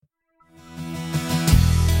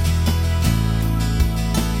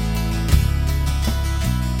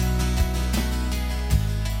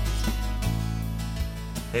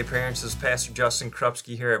Hey parents, this is Pastor Justin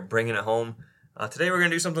Krupski here at Bringing It Home. Today we're going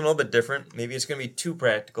to do something a little bit different. Maybe it's going to be too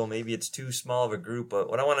practical, maybe it's too small of a group, but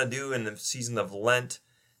what I want to do in the season of Lent,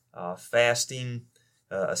 fasting,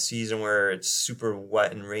 a season where it's super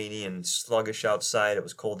wet and rainy and sluggish outside. It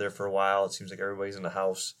was cold there for a while. It seems like everybody's in the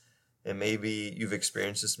house, and maybe you've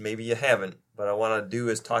experienced this, maybe you haven't. What I want to do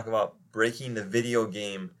is talk about breaking the video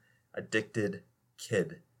game addicted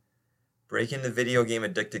kid. Breaking the video game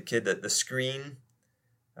addicted kid, that the screen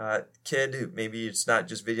kid who maybe it's not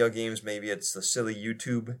just video games, maybe it's the silly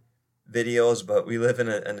YouTube videos, but we live in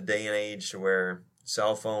a day and age where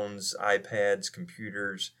cell phones, iPads,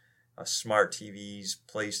 computers, smart TVs,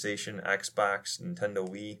 PlayStation, Xbox, Nintendo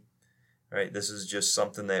Wii, right? This is just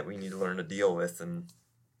something that we need to learn to deal with, and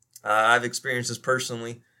I've experienced this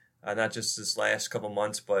personally, not just this last couple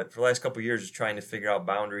months, but for the last couple years, just trying to figure out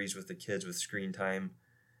boundaries with the kids with screen time.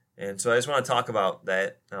 And so I just want to talk about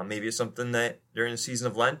that. Maybe it's something that during the season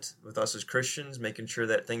of Lent, with us as Christians, making sure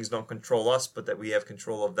that things don't control us, but that we have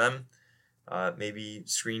control of them. Maybe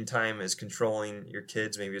screen time is controlling your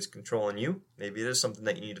kids. Maybe it's controlling you. Maybe it is something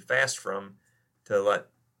that you need to fast from to let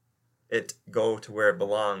it go to where it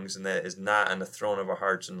belongs, and that is not on the throne of our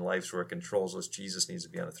hearts and lives where it controls us. Jesus needs to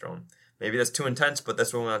be on the throne. Maybe that's too intense, but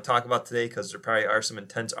that's what we want to talk about today, because there probably are some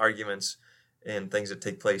intense arguments and things that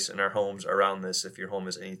take place in our homes around this, if your home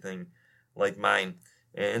is anything like mine.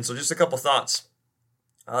 And so just a couple thoughts.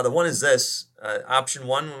 The one is this. Option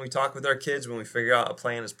one, when we talk with our kids, when we figure out a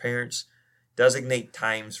plan as parents, designate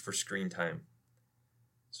times for screen time.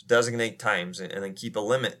 So designate times and then keep a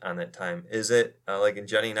limit on that time. Is it, like in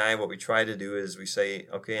Jenny and I, what we try to do is we say,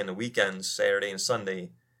 okay, on the weekends, Saturday and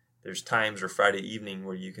Sunday, there's times, or Friday evening,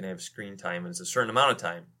 where you can have screen time, and it's a certain amount of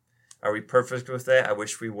time. Are we perfect with that? I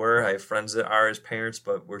wish we were. I have friends that are as parents,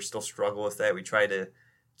 but we're still struggle with that. We try to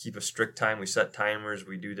keep a strict time. We set timers.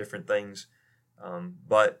 We do different things.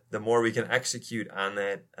 But the more we can execute on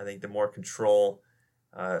that, I think the more control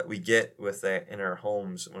we get with that in our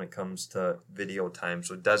homes when it comes to video time.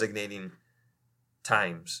 So designating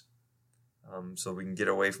times so we can get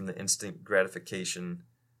away from the instant gratification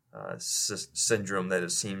syndrome that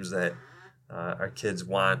it seems that our kids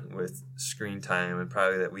want with screen time, and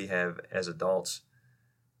probably that we have as adults.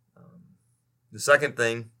 The second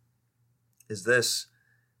thing is this.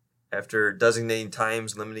 After designating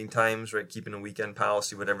times, limiting times, right, keeping a weekend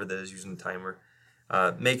policy, whatever that is, using a timer,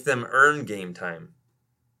 make them earn game time.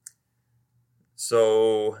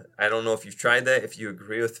 So I don't know if you've tried that, if you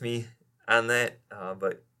agree with me on that,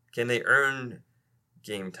 but can they earn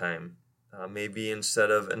game time? Maybe instead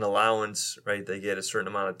of an allowance, right, they get a certain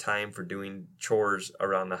amount of time for doing chores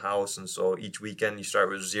around the house. And so each weekend you start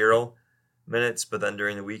with 0 minutes, but then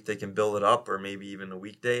during the week they can build it up, or maybe even a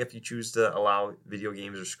weekday if you choose to allow video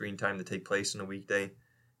games or screen time to take place in a weekday.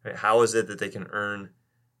 Right? How is it that they can earn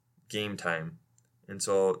game time? And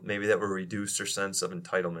so maybe that will reduce their sense of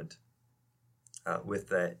entitlement with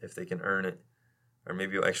that, if they can earn it, or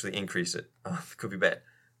maybe it'll actually increase it. It could be bad.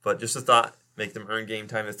 But just a thought. Make them earn game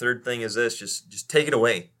time. The third thing is this, just take it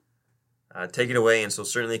away. Take it away. And so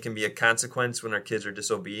certainly it can be a consequence when our kids are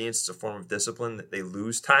disobedient. It's a form of discipline that they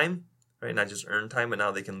lose time, right? Not just earn time, but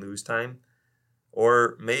now they can lose time.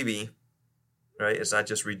 Or maybe, right, it's not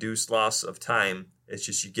just reduced loss of time. It's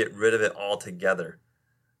just you get rid of it altogether.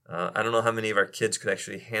 I don't know how many of our kids could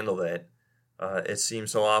actually handle that. It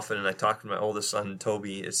seems so often, and I talked to my oldest son,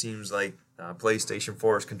 Toby, it seems like PlayStation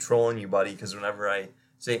 4 is controlling you, buddy, because whenever I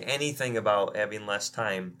say anything about having less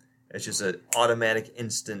time, it's just an automatic,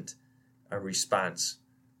 instant response.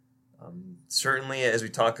 Certainly, as we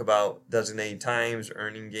talk about designating times,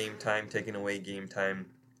 earning game time, taking away game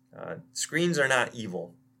time, screens are not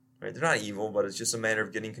evil, right? They're not evil, but it's just a matter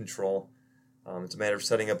of getting control. It's a matter of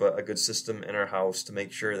setting up a good system in our house to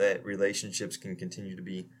make sure that relationships can continue to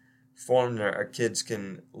be formed, and our kids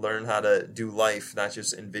can learn how to do life, not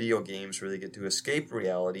just in video games where they get to escape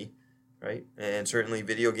reality, right? And certainly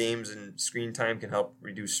video games and screen time can help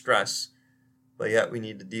reduce stress, but yet we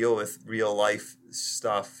need to deal with real life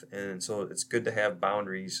stuff, and so it's good to have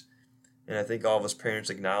boundaries, and I think all of us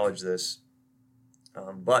parents acknowledge this.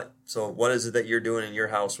 But so what is it that you're doing in your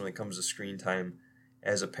house when it comes to screen time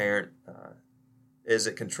as a parent? Is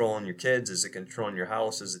it controlling your kids? Is it controlling your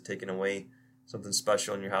house? Is it taking away something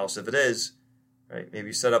special in your house? If it is, right,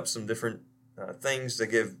 maybe set up some different things to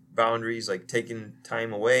give boundaries, like taking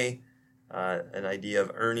time away, an idea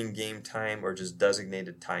of earning game time, or just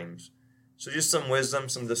designated times. So just some wisdom,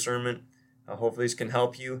 some discernment. Hopefully this can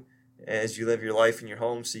help you as you live your life in your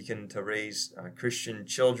home, seeking to raise Christian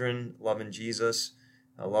children, loving Jesus,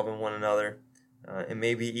 loving one another. And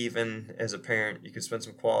maybe even as a parent, you could spend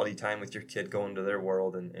some quality time with your kid, going to their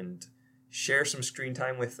world and share some screen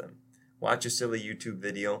time with them. Watch a silly YouTube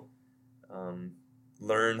video.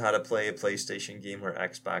 Learn how to play a PlayStation game or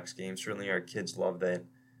Xbox game. Certainly our kids love that.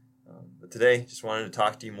 But today, just wanted to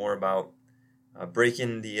talk to you more about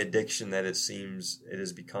breaking the addiction that it seems it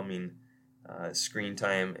is becoming, screen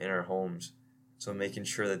time in our homes. So making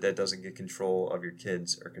sure that that doesn't get control of your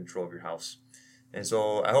kids or control of your house. And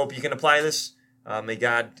so I hope you can apply this. May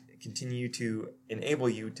God continue to enable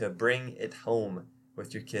you to bring it home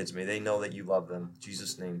with your kids. May they know that you love them. In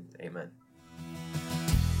Jesus' name, amen.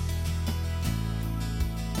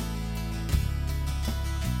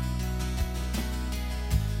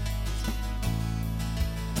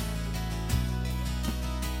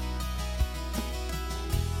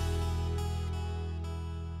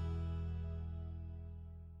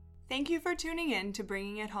 Thank you for tuning in to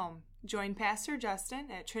Bringing It Home. Join Pastor Justin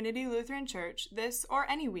at Trinity Lutheran Church this or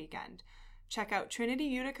any weekend. Check out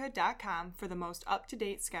TrinityUtica.com for the most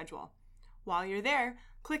up-to-date schedule. While you're there,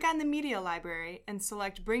 click on the Media Library and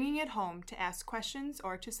select Bringing It Home to ask questions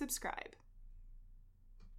or to subscribe.